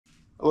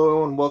Hello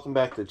everyone, welcome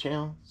back to the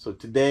channel. So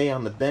today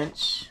on the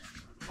bench,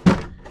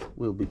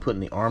 we'll be putting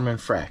the Arrma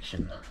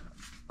Infraction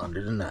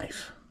under the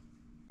knife.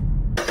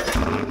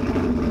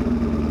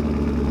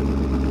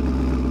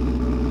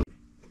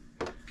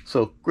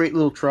 So great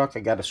little truck.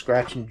 I got a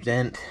scratch and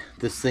dent.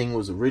 This thing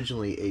was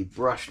originally a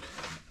brushed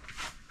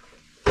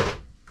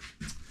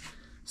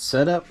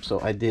setup, so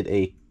I did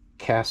a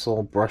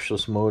Castle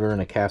brushless motor and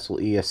a Castle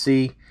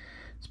ESC.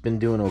 It's been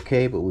doing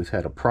okay, but we've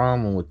had a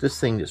problem with this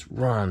thing. Just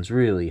runs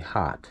really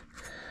hot.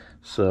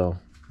 So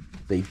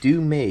they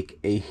do make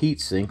a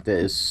heatsink that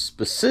is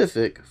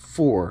specific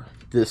for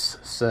this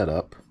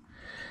setup.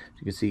 As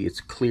you can see,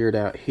 it's cleared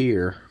out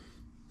here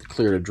to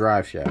clear the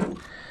drive shaft.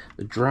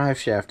 The drive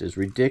shaft is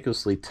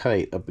ridiculously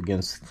tight up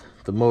against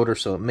the motor,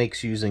 so it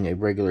makes using a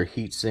regular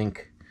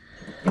heatsink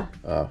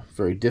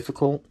very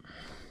difficult.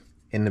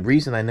 And the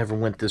reason I never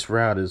went this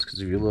route is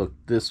because if you look,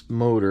 this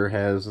motor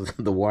has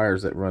the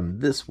wires that run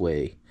this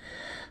way.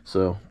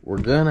 So we're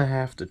gonna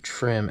have to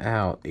trim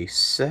out a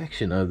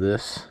section of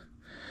this,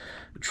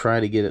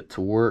 try to get it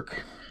to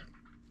work.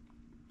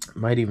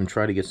 Might even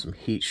try to get some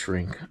heat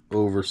shrink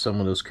over some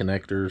of those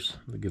connectors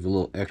to give a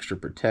little extra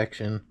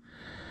protection.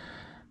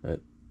 But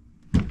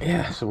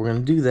yeah, so we're gonna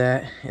do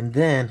that. And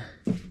then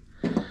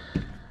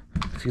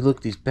if you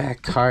look, these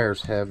back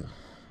tires have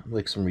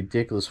like some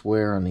ridiculous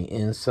wear on the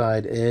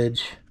inside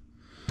edge.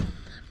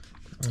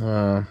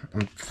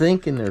 I'm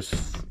thinking there's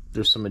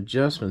some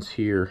adjustments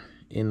here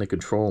in the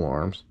control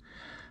arms.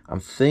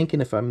 I'm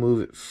thinking if I move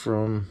it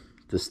from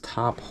this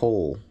top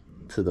hole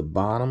to the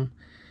bottom,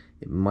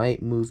 it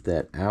might move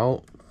that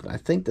out. But I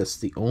think that's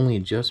the only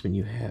adjustment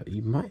you have.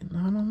 You might,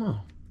 I don't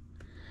know.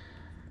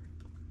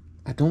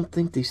 I don't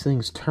think these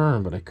things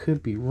turn, but I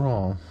could be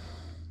wrong.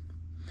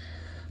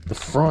 The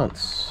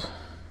fronts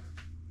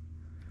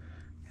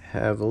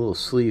have a little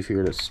sleeve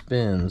here that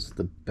spins.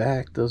 The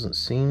back doesn't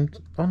seem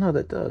to, oh no,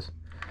 that does.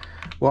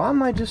 Well, I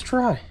might just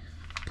try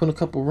put a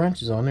couple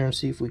wrenches on there and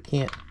see if we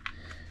can't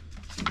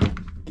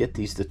get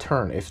these to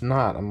turn. If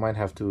not, I might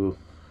have to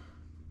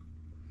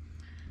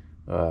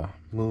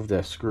move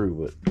that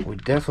screw, but we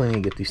definitely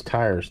need to get these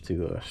tires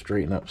to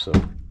straighten up, so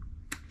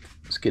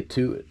let's get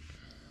to it.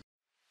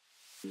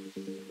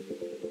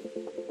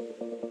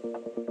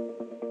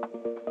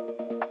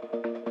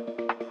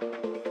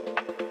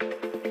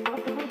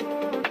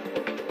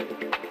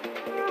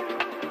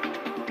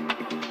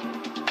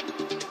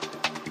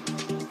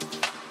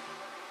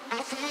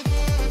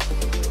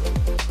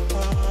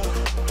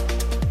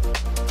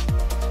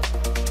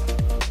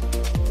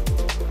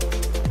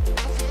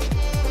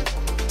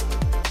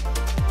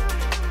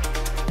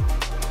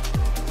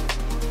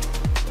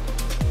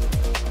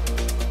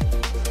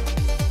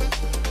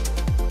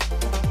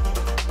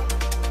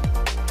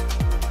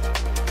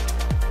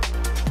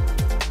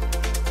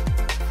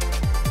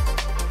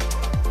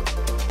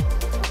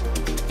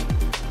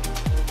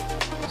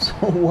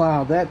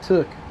 Wow, that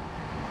took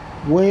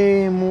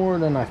way more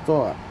than I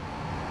thought,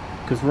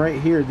 because right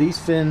here, these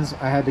fins,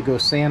 I had to go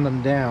sand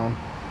them down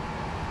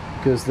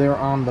because they're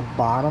on the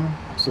bottom,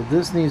 so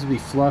this needs to be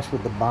flush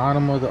with the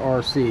bottom of the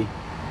RC.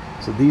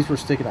 So these were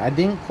sticking. I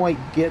didn't quite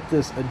get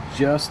this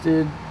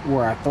adjusted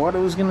where I thought it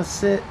was gonna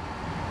sit.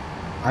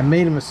 I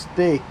made a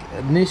mistake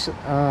initially.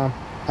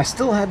 I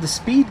still had the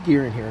speed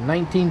gear in here,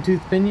 19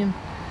 tooth pinion,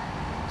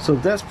 so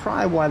that's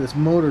probably why this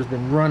motor's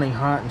been running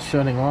hot and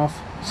shutting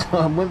off. So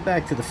I went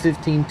back to the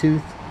 15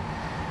 tooth,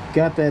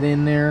 got that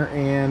in there,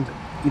 and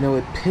you know,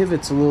 it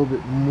pivots a little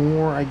bit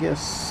more, I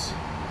guess.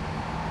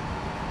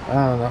 I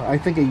don't know, I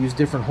think I use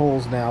different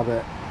holes now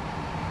that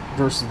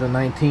versus the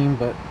 19,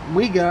 but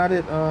we got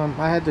it.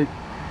 I had to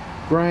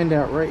grind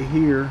out right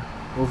here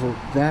over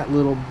that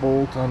little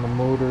bolt on the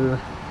motor.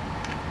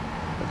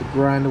 I had to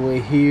grind away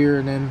here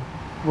and then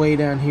way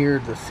down here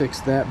to fix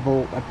that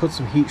bolt. I put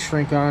some heat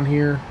shrink on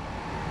here,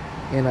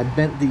 and I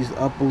bent these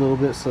up a little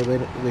bit so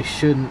they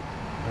shouldn't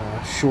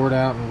short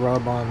out and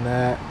rub on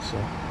that. So,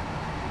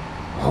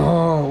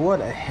 oh,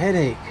 what a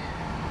headache.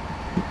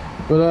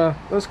 But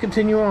let's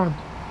continue on.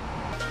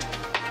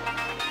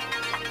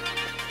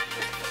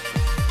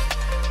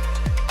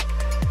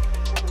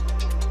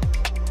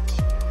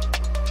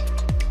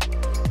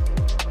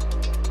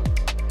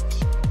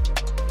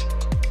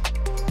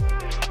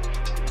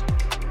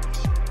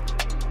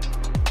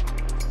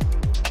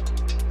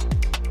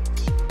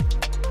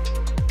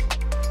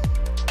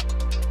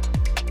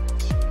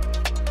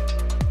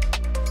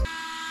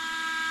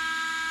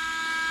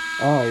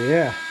 Oh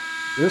yeah,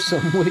 there's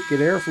some wicked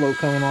airflow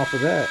coming off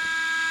of that.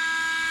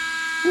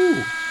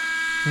 Whew.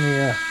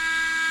 Yeah.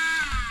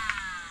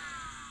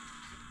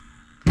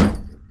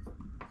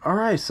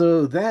 Alright,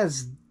 so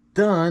that's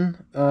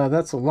done.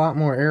 That's a lot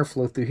more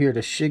airflow through here.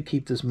 This should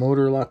keep this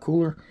motor a lot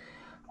cooler.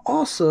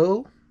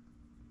 Also,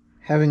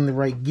 having the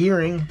right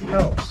gearing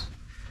helps.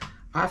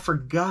 I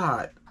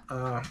forgot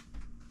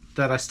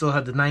that I still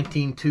had the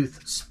 19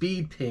 tooth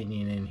speed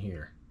pinion in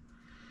here.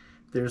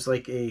 There's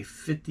like a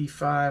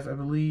 55, I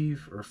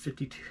believe, or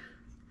 52.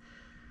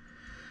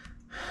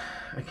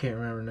 I can't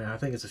remember now. I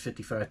think it's a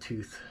 55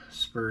 tooth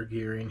spur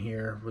gear in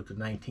here with the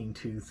 19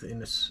 tooth in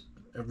this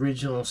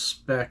original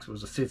specs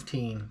was a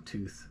 15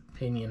 tooth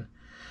pinion.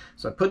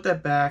 So I put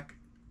that back.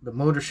 The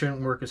motor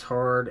shouldn't work as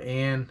hard,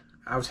 and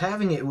I was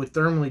having it would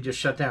thermally just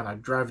shut down.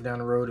 I'd drive down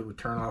the road, it would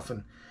turn off,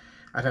 and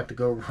I'd have to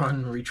go run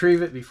and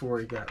retrieve it before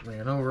it got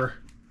ran over.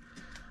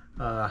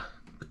 But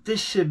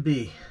this should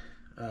be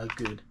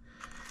good.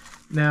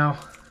 Now,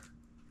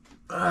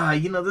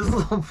 you know, this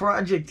little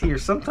project here,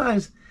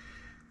 sometimes,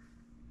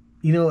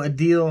 you know, a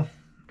deal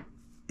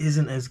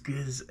isn't as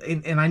good as,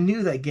 and I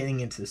knew that getting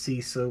into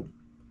so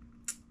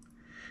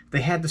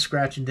they had the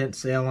scratch and dent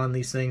sale on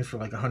these things for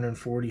like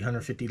 $140,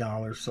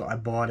 $150, so I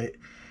bought it.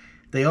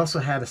 They also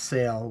had a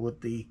sale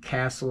with the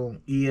Castle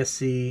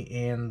ESC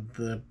and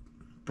the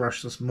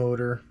brushless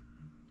motor,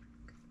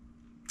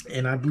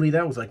 and I believe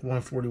that was like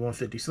 $140,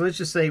 $150. So let's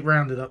just say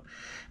round it up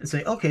and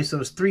say, okay, so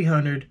it's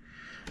 $300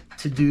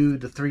 to do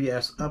the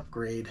 3S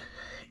upgrade,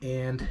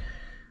 and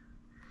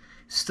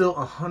still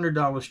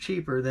 $100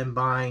 cheaper than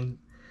buying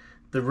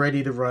the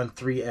ready-to-run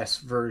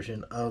 3S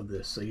version of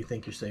this. So you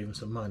think you're saving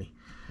some money.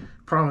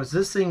 Problem is,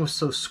 this thing was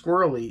so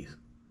squirrely,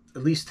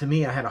 at least to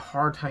me, I had a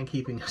hard time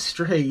keeping it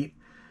straight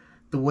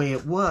the way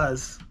it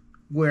was,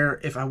 where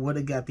if I would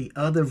have got the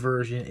other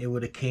version, it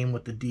would have came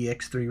with the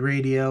DX3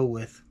 radio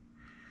with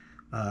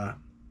the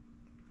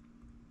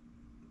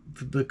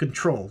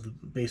control,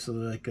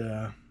 basically like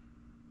a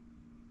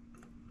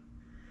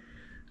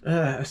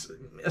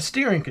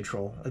steering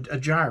control, a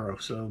gyro.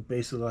 So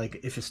basically, like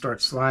if it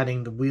starts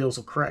sliding, the wheels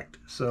will correct.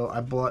 So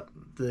I bought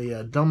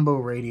the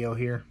Dumbo radio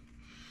here,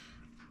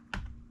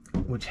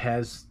 which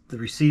has the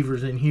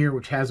receivers in here,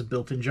 which has a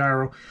built-in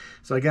gyro.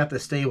 So I got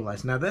this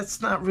stabilized. Now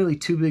that's not really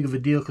too big of a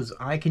deal because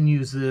I can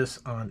use this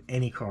on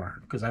any car,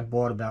 because I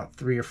bought about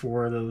 3 or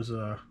 4 of those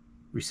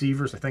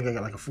receivers. I think I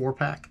got like a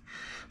 4-pack.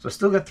 So I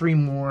still got 3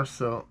 more.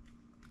 So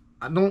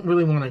I don't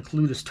really want to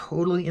include this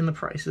totally in the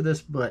price of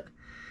this, but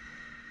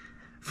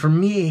for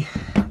me,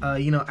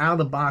 you know, out of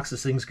the box,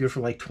 this thing's good for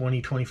like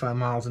 20, 25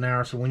 miles an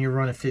hour. So when you're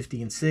running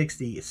 50 and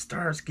 60, it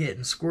starts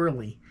getting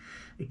squirrely.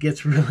 It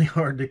gets really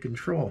hard to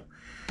control.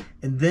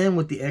 And then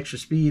with the extra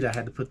speed, I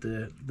had to put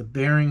the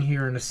bearing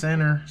here in the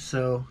center.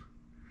 So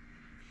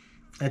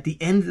at the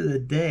end of the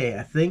day,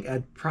 I think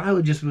I'd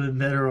probably just been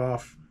better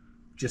off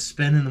just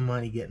spending the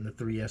money getting the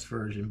 3S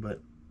version.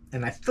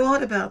 And I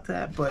thought about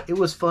that, but it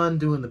was fun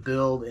doing the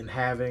build and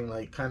having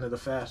like kind of the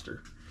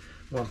faster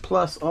one.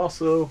 Plus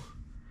also,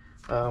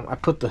 I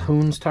put the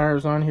Hoons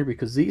tires on here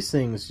because these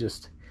things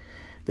just,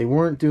 they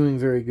weren't doing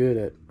very good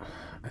at,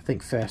 I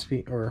think, fast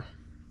speed, or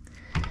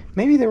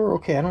maybe they were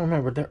okay, I don't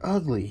remember. They're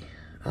ugly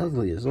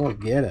as all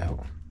get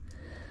out.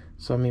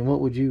 So I mean, what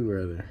would you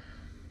rather?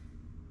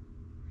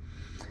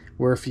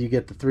 Where if you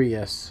get the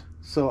 3S.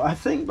 So I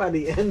think by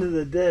the end of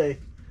the day,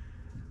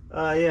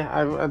 yeah,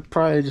 I've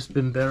probably just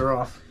been better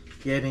off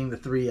getting the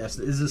 3S.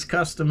 Is this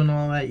custom and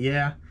all that?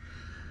 Yeah.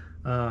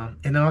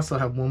 And I also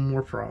have one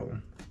more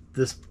problem.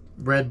 This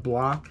red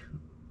block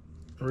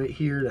right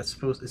here, it's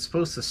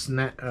supposed to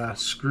snap,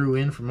 screw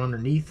in from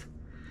underneath,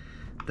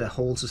 that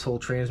holds this whole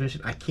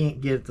transmission. I can't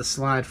get it to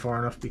slide far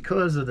enough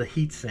because of the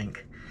heatsink.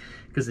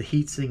 Because the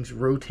heatsink's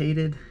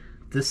rotated,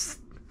 this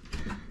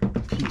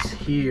piece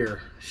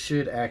here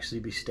should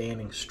actually be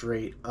standing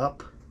straight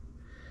up.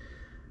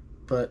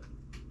 But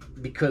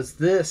because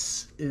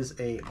this is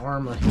a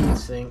Arrma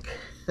heatsink,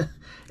 it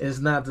is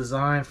not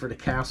designed for the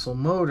Castle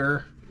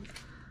motor.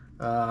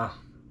 I'll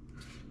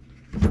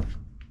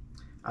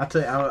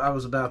tell you, I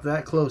was about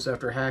that close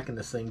after hacking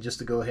this thing just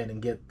to go ahead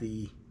and get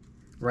the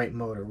right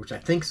motor, which I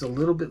think is a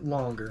little bit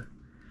longer,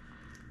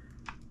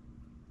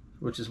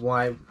 which is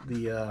why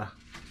the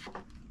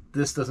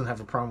this doesn't have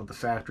a problem with the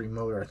factory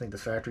motor. I think the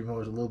factory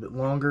motor is a little bit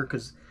longer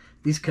because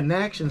these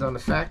connections on the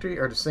factory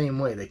are the same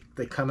way.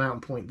 They come out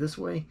and point this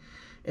way,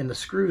 and the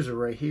screws are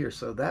right here.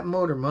 So that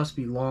motor must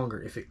be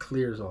longer if it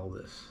clears all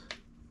this,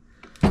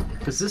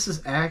 because this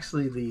is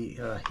actually the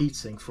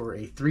heatsink for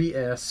a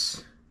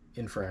 3S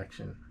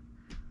Infraction.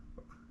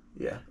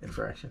 Yeah,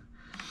 Infraction.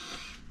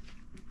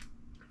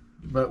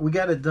 But we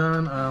got it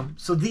done.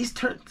 So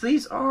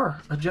these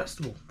are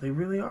adjustable. They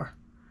really are.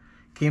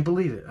 Can't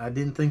believe it. I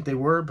didn't think they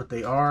were, but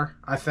they are.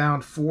 I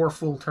found 4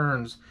 full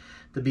turns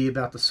to be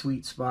about the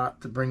sweet spot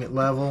to bring it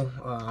level.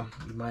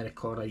 You might have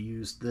caught I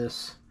used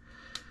this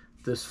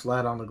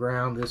flat on the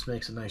ground. This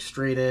makes a nice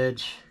straight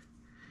edge,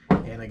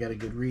 and I got a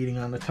good reading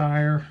on the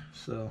tire.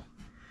 So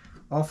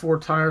all 4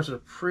 tires are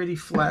pretty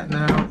flat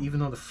now, even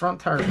though the front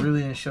tires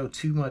really didn't show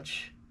too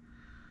much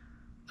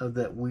of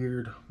that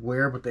weird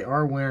wear, but they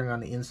are wearing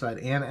on the inside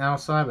and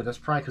outside. But that's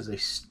probably because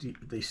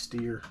they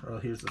steer. Oh,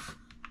 here's the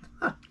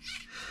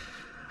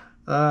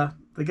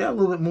they got a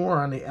little bit more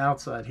on the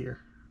outside here,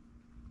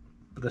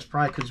 but that's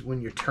probably because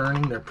when you're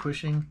turning, they're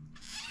pushing,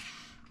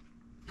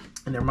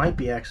 and there might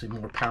be actually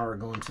more power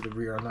going to the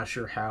rear. I'm not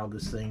sure how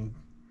this thing,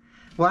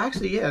 well,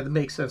 actually, yeah, that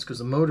makes sense because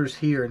the motor's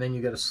here, and then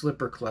you got a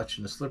slipper clutch,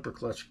 and the slipper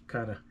clutch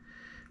kind of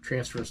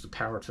transfers the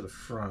power to the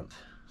front.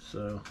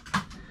 So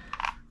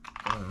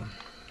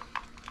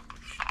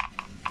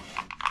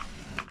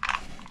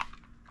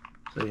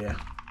so yeah,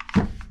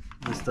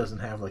 this doesn't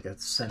have like a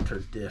center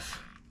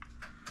diff.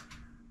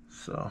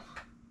 So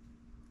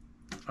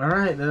All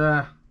right,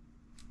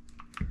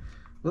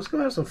 let's go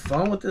have some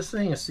fun with this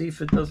thing and see if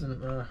it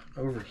doesn't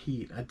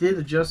overheat. I did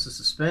adjust the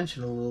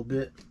suspension a little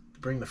bit to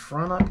bring the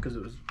front up because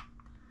it was,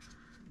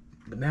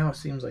 but now it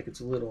seems like it's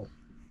a little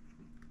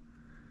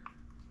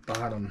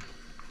bottom,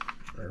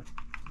 or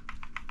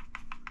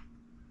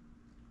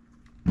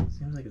it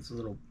seems like it's a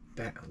little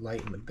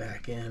light in the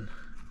back end.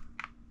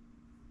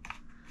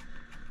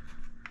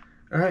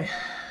 All right,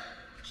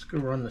 let's go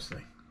run this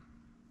thing.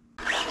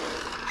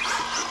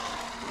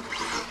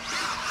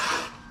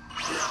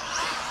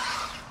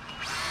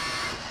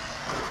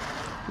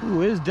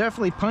 Ooh, it is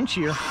definitely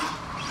punchier.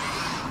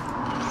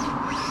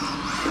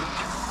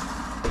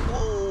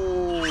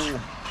 Whoa.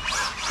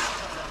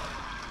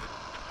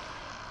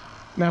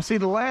 Now see,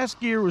 the last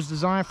gear was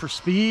designed for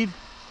speed,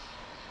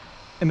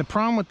 and the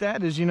problem with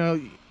that is, you know,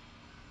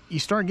 you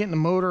start getting the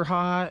motor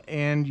hot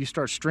and you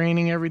start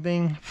straining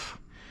everything.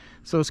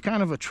 So it's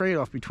kind of a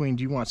trade-off between,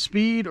 do you want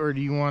speed or do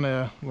you want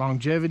a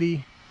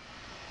longevity?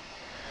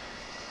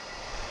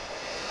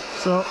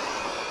 So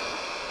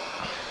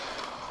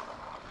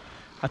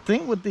I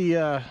think with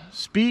the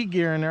speed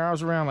gear in there, I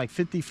was around like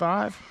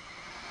 55.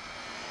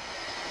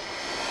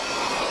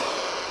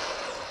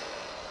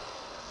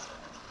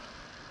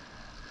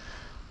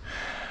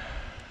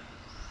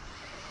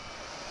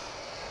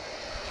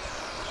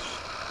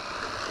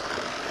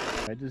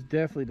 It just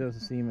definitely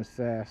doesn't seem as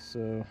fast,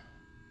 so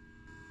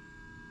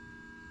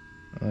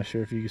I'm not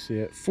sure if you can see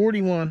it.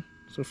 41,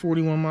 so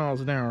 41 miles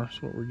an hour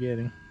is what we're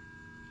getting.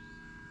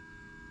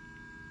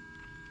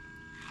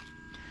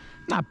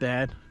 Not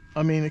bad.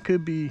 I mean, it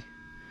could be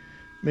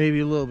maybe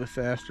a little bit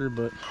faster,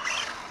 but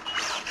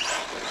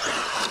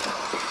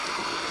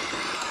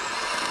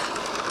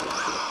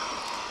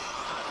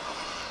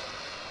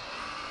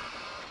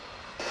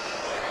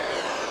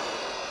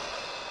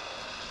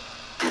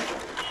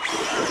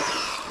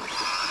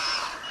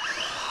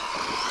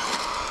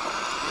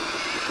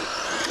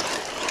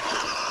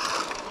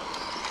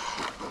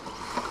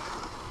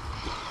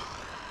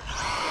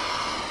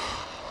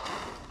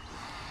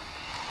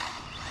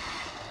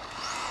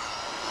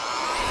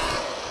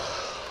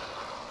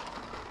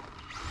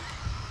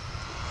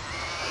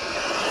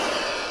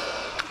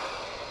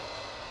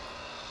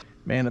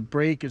man, the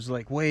brake is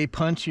like way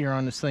punchier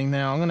on this thing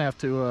now. I'm gonna have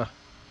to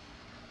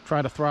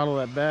try to throttle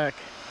that back,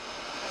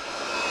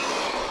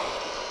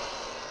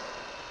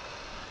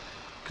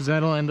 because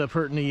that'll end up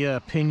hurting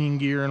the pinion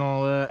gear and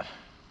all that.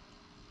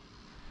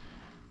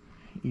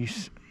 You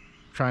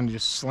trying to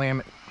just slam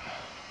it.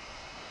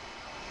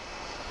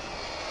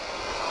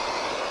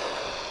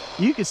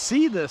 You can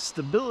see the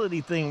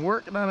stability thing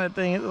working on that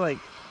thing. It's like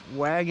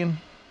wagging.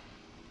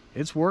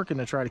 It's working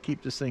to try to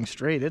keep this thing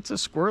straight. It's a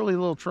squirrely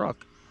little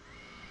truck.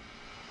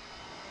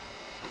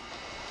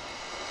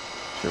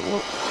 Sure,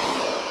 well,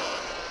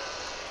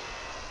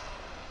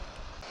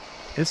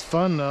 it's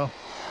fun though.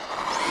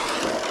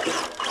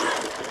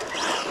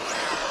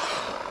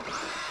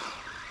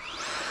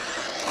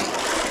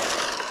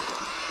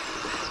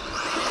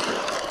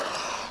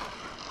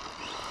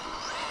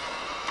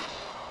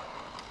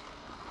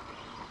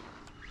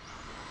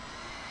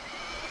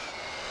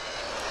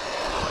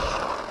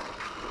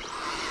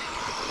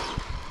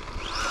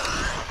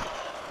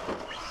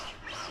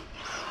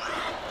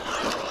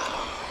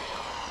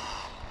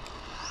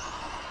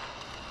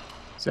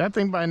 See, I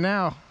think by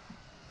now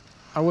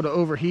I would have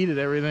overheated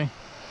everything.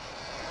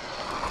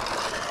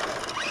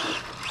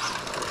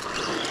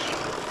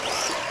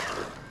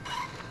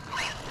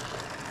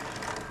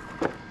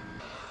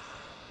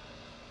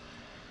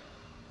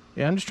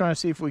 Yeah, I'm just trying to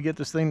see if we get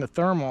this thing to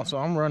thermal, so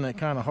I'm running it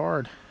kind of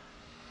hard.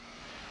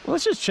 Well,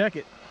 let's just check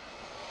it.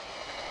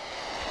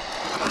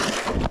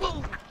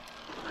 Whoa.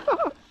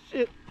 Oh,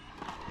 shit.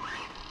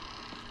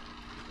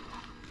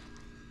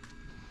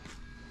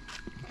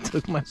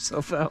 Took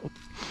myself out.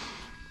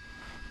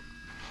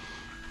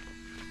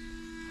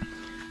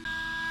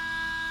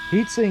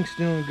 Heatsink's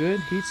doing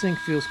good. Heatsink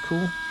feels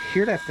cool.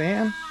 Hear that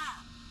fan?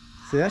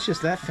 See, that's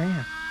just that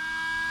fan.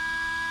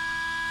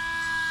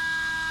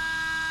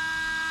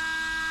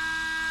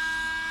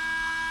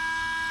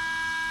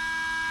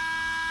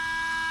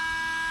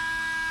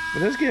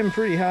 But it's getting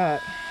pretty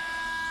hot.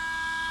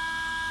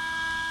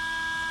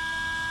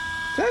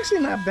 It's actually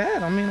not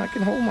bad. I mean, I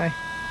can hold my...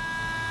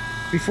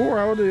 Before,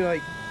 I would be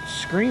like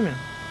screaming.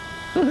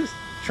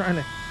 Trying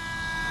to...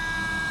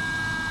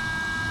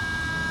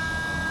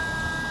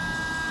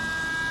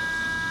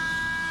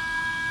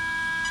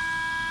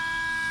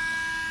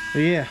 But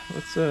yeah,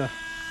 let's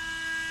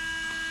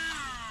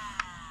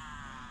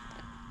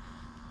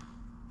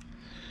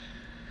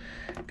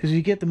because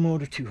you get the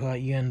motor too hot,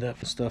 you end up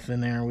with stuff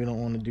in there, and we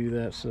don't want to do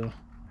that. So,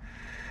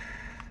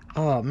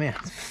 oh man,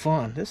 it's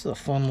fun. This is a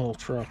fun little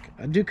truck.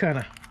 I do kind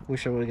of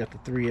wish I would have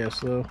got the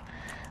 3S though,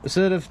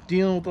 instead of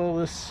dealing with all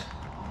this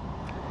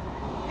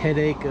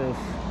headache of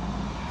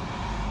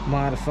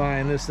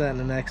modifying this, that, and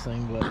the next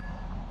thing. But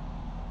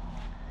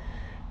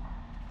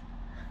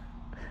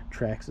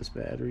Traxxas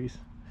batteries.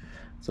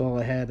 That's all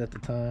I had at the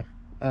time.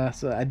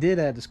 So I did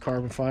add this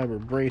carbon fiber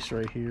brace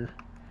right here.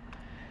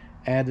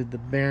 Added the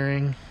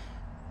bearing.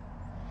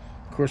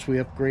 course, we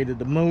upgraded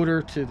the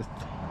motor to the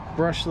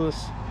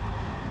brushless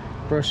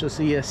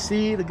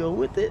ESC to go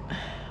with it.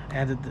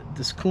 Added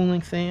this cooling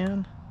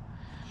fan.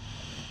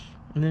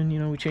 And then, you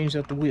know, we changed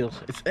out the wheels.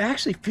 It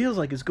actually feels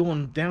like it's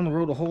going down the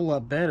road a whole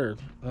lot better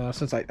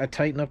since I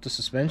tightened up the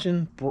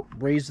suspension,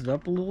 raised it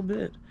up a little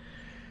bit.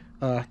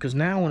 Because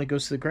now when it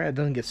goes to the ground, it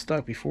doesn't get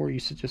stuck. Before, it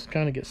used to just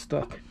kind of get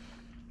stuck.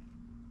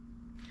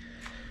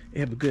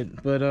 Yeah, but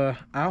good. But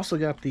I also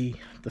got the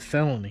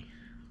Felony,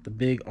 the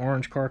big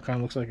orange car, kind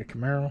of looks like a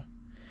Camaro.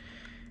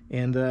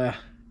 And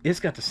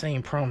it's got the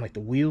same problem. Like, the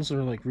wheels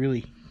are like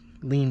really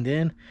leaned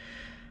in.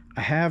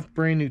 I have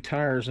brand new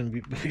tires, and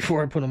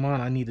before I put them on,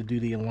 I need to do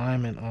the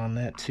alignment on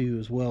that too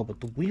as well.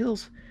 But the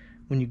wheels,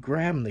 when you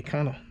grab them, they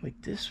kind of like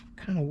this,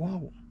 kind of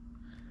wobble.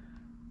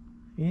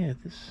 Yeah,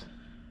 this.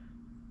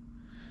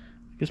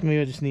 I guess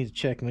maybe I just need to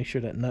check, make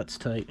sure that nut's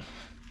tight.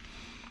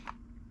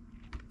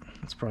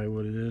 That's probably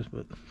what it is.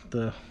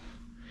 But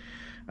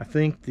I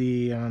think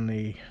on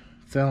the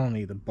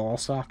Felony, the ball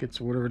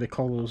sockets or whatever they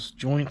call those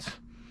joints,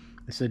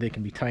 they said they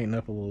can be tightened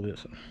up a little bit.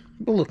 So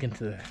we'll look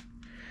into that.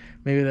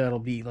 Maybe that'll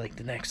be like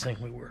the next thing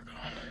we work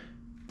on.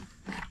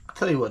 I'll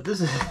tell you what,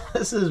 this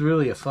is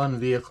really a fun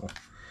vehicle.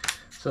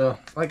 So,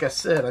 like I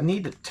said, I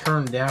need to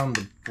turn down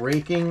the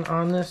braking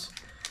on this.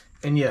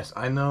 And yes,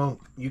 I know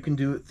you can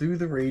do it through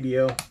the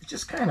radio. It's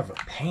just kind of a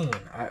pain.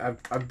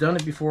 I've done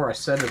it before I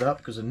set it up,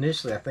 because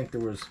initially I think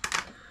there was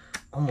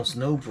almost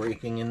no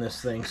braking in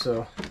this thing.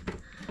 So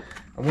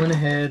I went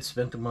ahead,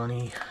 spent the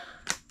money.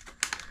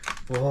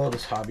 Oh,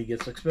 this hobby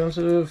gets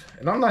expensive.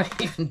 And I'm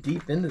not even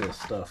deep into this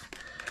stuff.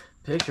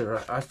 Picture,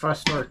 if I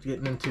start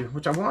getting into,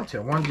 which I want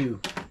to do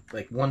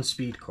like one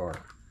speed car,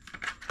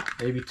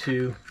 maybe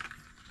two,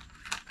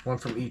 one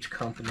from each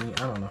company.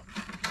 I don't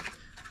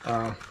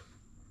know.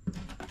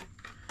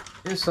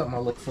 It's something I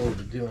look forward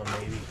to doing,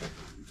 maybe.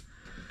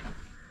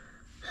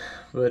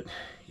 But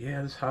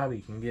yeah, this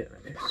hobby can get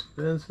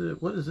expensive.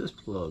 What is this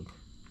plug?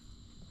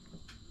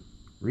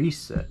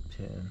 Reset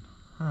pin.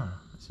 Huh,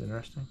 that's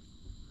interesting.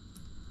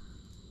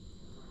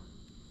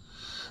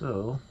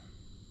 So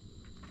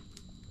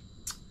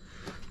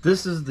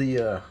this is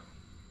the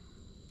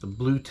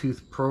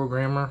Bluetooth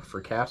programmer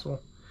for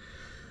Castle.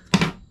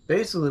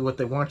 Basically what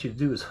they want you to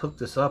do is hook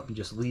this up and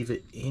just leave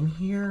it in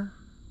here.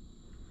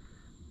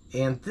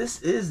 And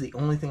this is the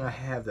only thing I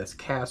have that's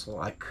Castle.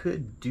 I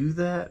could do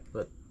that,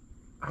 but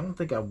I don't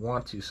think I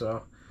want to.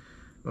 So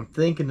what I'm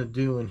thinking of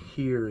doing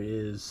here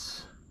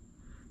is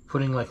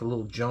putting like a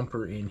little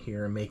jumper in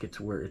here and make it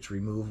to where it's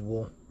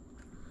removable.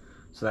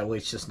 So that way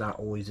it's just not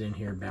always in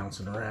here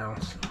bouncing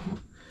around. So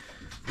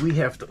we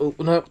have to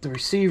open up the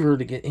receiver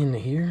to get into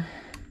here.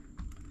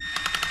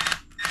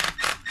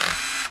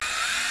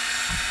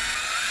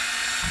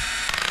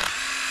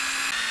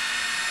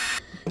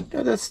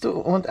 Yeah, that's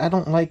still what I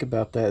don't like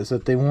about that, is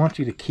that they want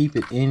you to keep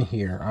it in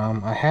here.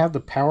 I have the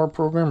power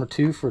programmer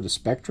too for the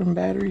Spectrum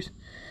batteries,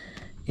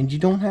 and you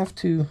don't have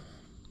to.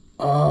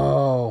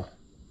 Oh,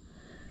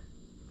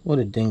 what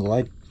a dingle!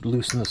 I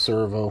loosened the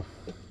servo.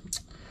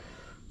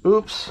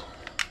 Oops.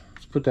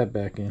 Let's put that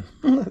back in.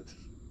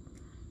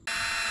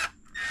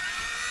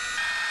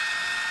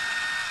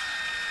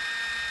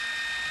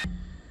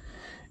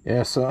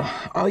 Yeah, so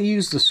I'll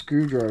use the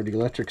screwdriver, the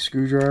electric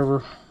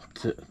screwdriver,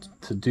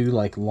 to do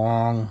like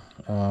long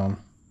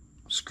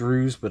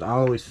screws, but I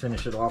always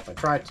finish it off. I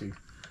try to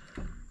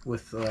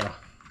with a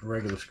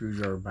regular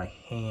screwdriver by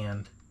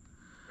hand.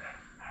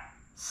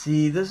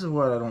 See, this is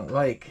what I don't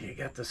like. You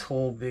got this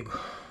whole big,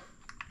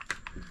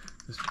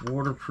 this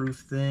waterproof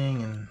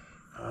thing,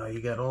 and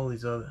you got all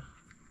these other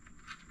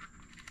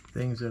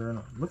things that are in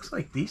it. Looks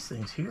like these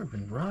things here have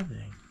been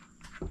rubbing.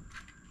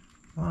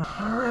 Wow.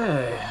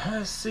 Alright,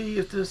 let's see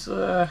if this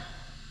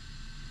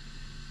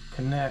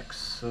connects.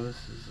 So this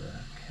is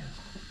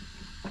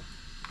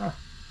caste.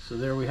 So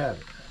there we have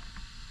it.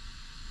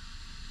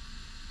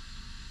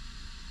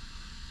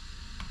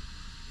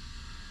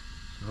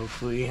 So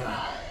hopefully you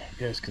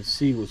guys can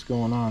see what's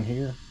going on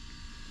here.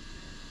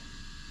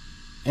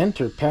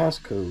 Enter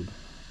passcode.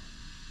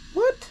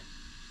 What?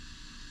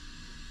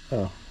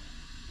 Oh,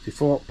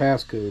 default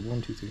passcode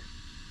 123.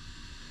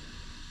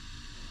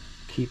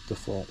 Keep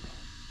default.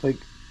 Like,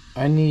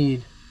 I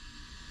need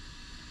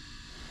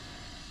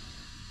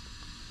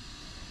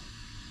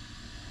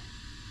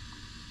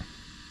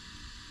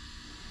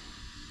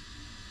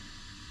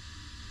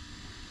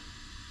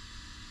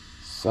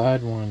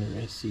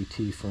Sidewinder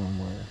SCT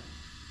firmware.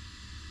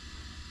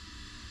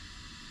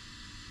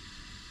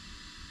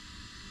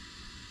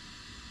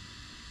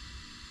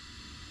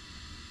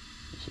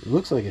 So it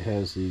looks like it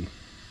has the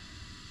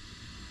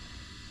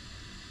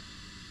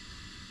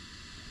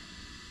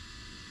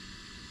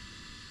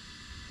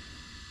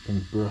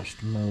in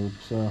brushed mode,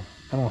 so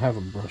I don't have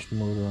a brushed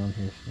motor on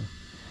here.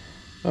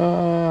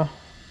 So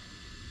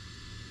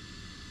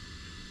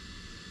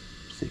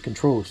see,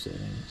 controller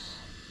settings,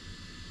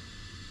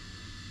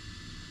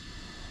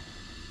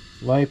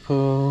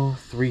 LiPo,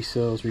 3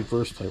 cells,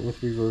 reverse type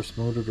with reverse,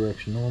 motor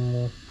direction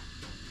normal,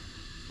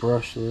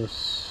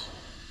 brushless,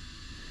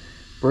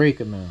 brake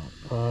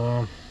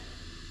amount.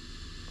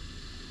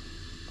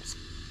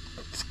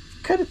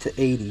 Cut it to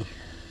 80.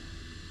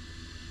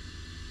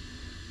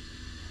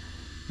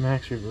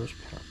 Max reverse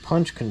power.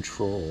 Punch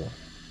control.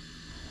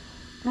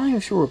 I'm not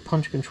even sure what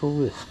punch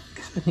control is. I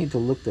guess I need to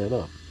look that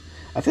up.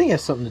 I think it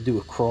has something to do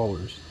with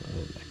crawlers.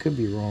 I could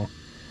be wrong.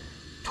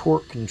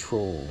 Torque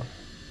control.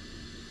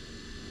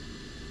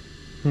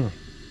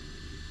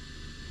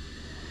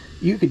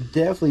 You could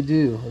definitely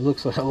do, it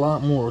looks like, a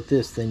lot more with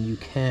this than you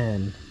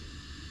can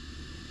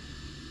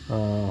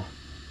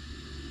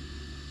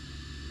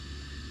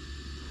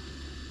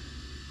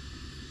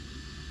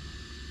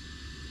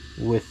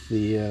with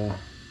the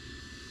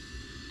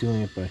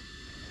doing it by,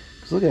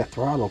 because look at that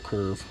throttle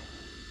curve.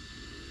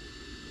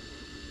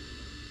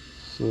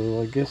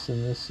 So I guess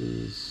in this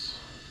is,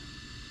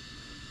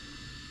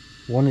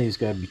 one of these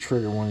got to be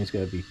trigger, one of these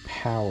got to be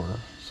power.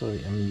 So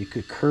I mean, you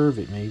could curve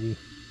it maybe.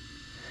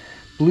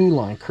 Blue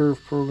line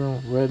curve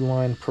program, red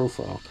line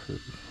profile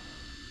curve.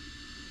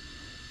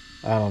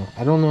 I don't know.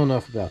 I don't know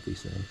enough about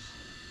these things.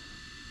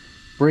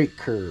 Brake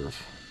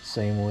curve,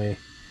 same way.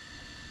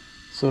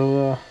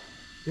 So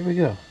here we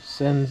go.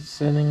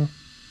 Sending.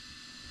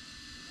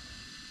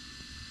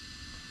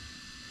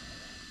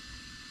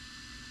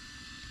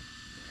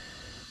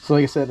 So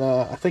like I said,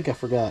 I think I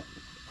forgot.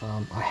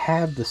 I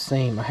have the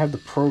same. I have the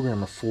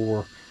programmer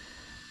for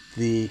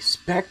the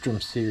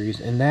Spectrum series,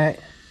 and that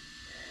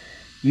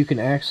you can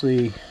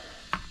actually,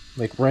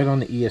 like right on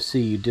the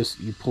ESC,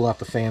 you pull out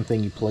the fan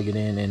thing, you plug it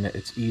in, and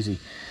it's easy.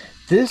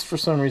 This, for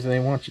some reason, they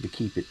want you to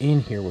keep it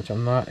in here, which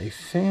I'm not a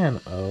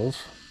fan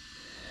of.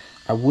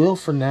 I will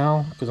for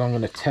now, because I'm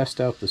going to test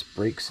out this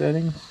brake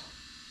settings.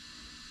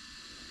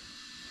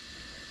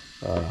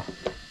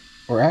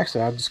 Or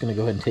actually, I'm just going to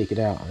go ahead and take it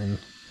out, and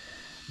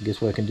I guess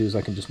what I can do is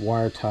I can just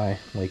wire tie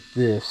like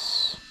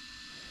this.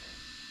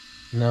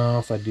 No,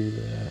 if I do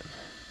that.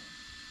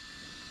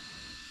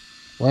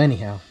 Well,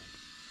 anyhow,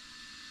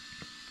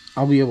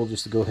 I'll be able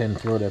just to go ahead and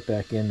throw that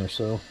back in there.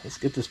 So let's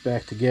get this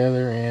back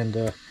together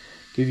and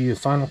give you the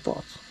final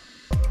thoughts.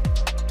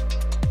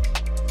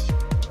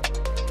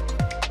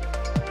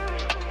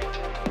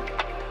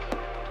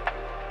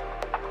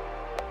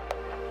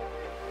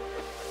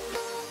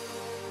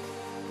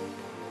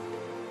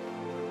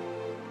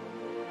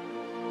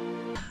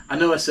 I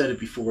know I said it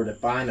before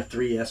that buying a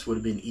 3S would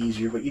have been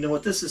easier, but you know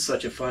what? This is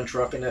such a fun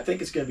truck, and I think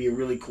it's going to be a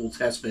really cool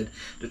test bed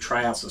to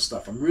try out some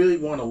stuff. I really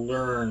want to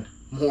learn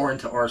more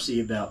into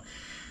RC about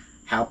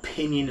how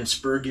pinion and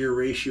spur gear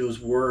ratios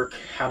work,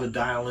 how to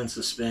dial in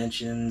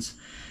suspensions,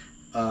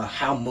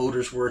 how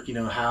motors work,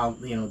 how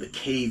the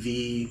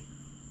KV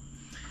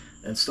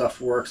and stuff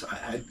works.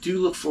 I do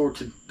look forward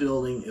to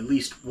building at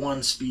least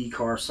one speed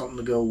car, something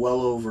to go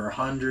well over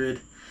 100.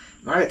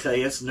 And I gotta tell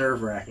you, it's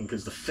nerve-wracking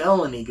because the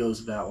Felony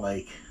goes about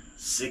like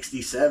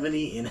 60,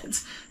 70, and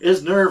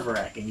it's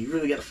nerve-wracking. You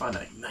really got to find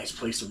a nice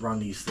place to run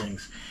these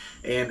things.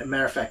 And as a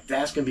matter of fact,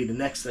 that's going to be the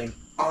next thing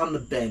on the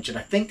bench, and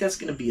I think that's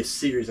going to be a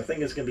series. I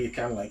think it's going to be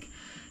kind of like,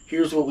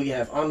 here's what we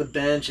have on the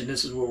bench, and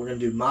this is what we're going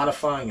to do,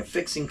 modifying and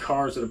fixing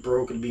cars that are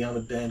broken to be on the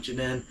bench, and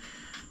then,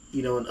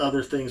 and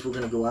other things, we're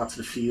going to go out to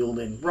the field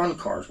and run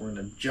cars. We're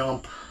going to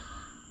jump.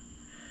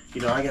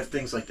 I got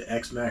things like the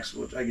X-Max,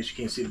 which I guess you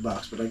can't see the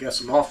box, but I got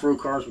some off-road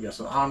cars, we got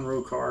some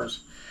on-road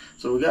cars.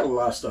 So we got a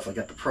lot of stuff. I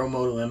got the Pro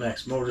Moto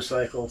MX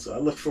motorcycle, so I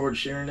look forward to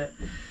sharing it.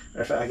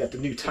 In fact, I got the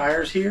new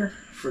tires here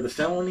for the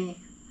Felony.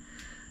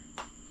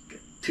 Got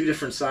 2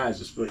 different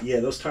sizes, but yeah,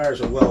 those tires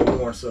are well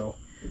worn, so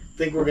I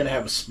think we're going to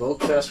have a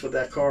smoke fest with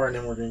that car, and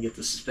then we're going to get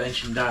the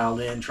suspension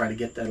dialed in, try to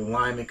get that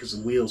alignment, because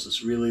the wheels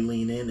just really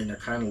lean in and they're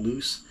kind of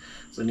loose,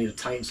 so I need to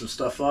tighten some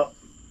stuff up.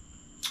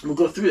 We'll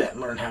go through that and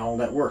learn how all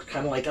that works.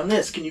 Kind of like on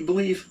this. Can you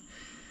believe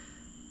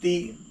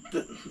the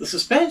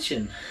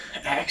suspension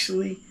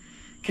actually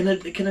can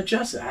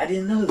adjust it? I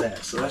didn't know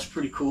that, so that's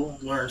pretty cool.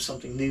 Learn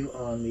something new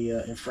on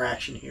the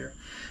Infraction here.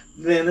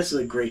 Man, this is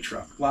a great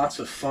truck. Lots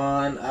of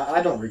fun.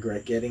 I don't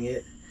regret getting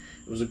it.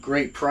 It was a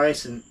great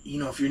price, and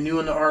if you're new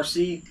into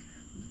RC,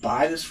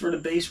 buy this for the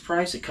base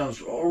price. It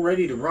comes all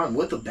ready to run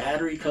with a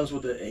battery. It comes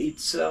with an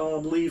 8-cell,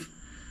 I believe.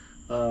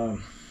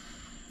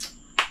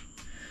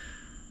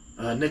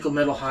 Nickel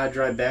metal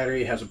hydride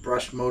battery. It has a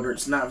brushed motor.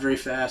 It's not very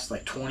fast,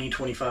 like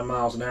 20-25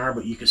 miles an hour,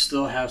 but you can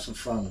still have some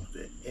fun with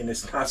it, and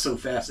it's not so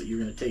fast that you're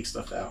going to take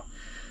stuff out.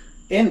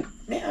 And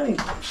man,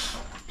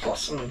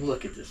 plus,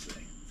 look at this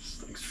thing. This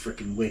thing's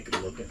freaking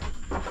wicked looking.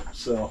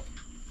 So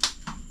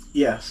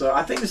yeah, so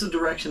I think this is the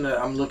direction that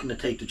I'm looking to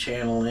take the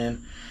channel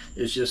in.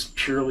 It's just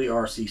purely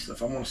RC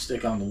stuff. I want to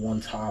stick on the one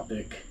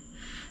topic,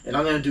 and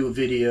I'm going to do a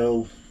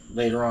video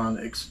later on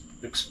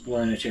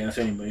exploring the channel if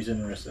anybody's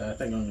interested. I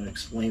think I'm going to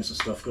explain some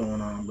stuff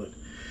going on, but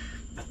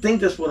I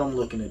think that's what I'm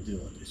looking at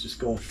doing. It's just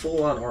going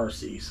full on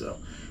RC. So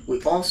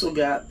we also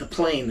got the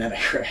plane that I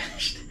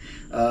crashed.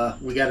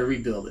 We got to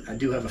rebuild it. I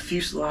do have a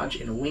fuselage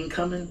and a wing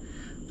coming,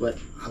 but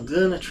I'm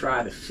going to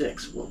try to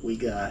fix what we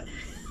got.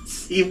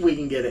 See if we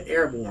can get it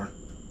airborne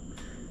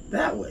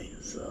that way.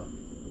 So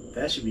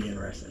that should be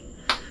interesting.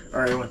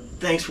 Alright everyone,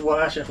 thanks for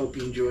watching. I hope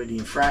you enjoyed the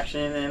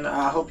Infraction, and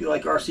I hope you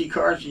like RC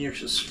cars, and you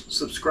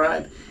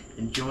subscribe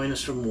and join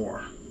us for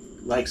more.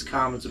 Likes,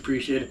 comments,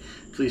 appreciated.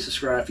 Please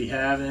subscribe if you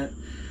haven't.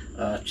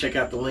 Check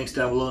out the links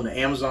down below in the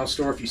Amazon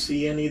store. If you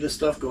see any of this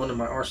stuff, go into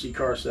my RC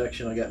car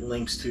section. I got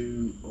links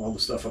to all the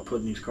stuff I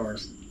put in these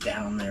cars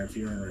down there if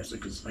you're interested,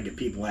 because I get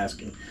people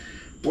asking,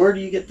 where do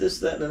you get this,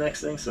 that, and the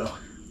next thing? So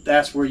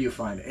that's where you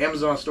find it.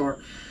 Amazon store,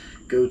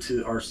 go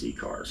to RC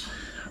cars.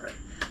 All right,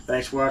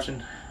 thanks for watching.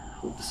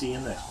 Hope to see you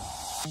in the next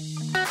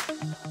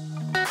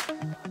one.